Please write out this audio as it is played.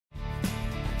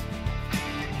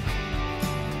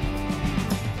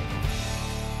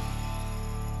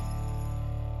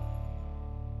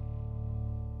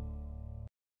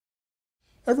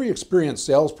Every experienced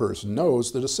salesperson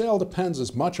knows that a sale depends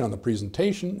as much on the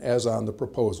presentation as on the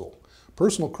proposal.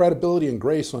 Personal credibility and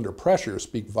grace under pressure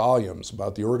speak volumes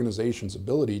about the organization's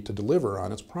ability to deliver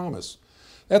on its promise.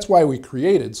 That's why we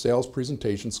created Sales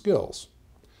Presentation Skills.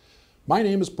 My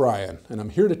name is Brian, and I'm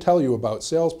here to tell you about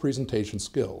Sales Presentation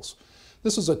Skills.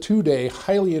 This is a 2-day,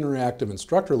 highly interactive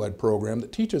instructor-led program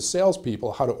that teaches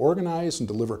salespeople how to organize and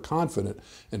deliver confident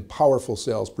and powerful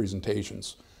sales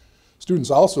presentations.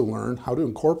 Students also learn how to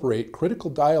incorporate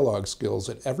critical dialogue skills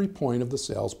at every point of the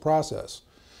sales process.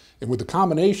 And with the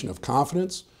combination of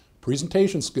confidence,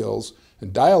 presentation skills,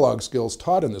 and dialogue skills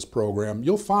taught in this program,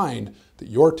 you'll find that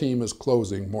your team is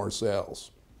closing more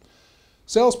sales.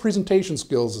 Sales Presentation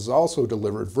Skills is also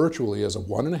delivered virtually as a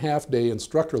 1.5-day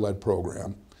instructor-led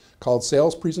program called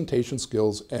Sales Presentation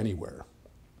Skills Anywhere.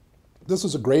 This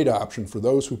is a great option for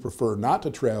those who prefer not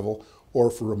to travel or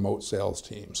for remote sales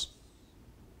teams.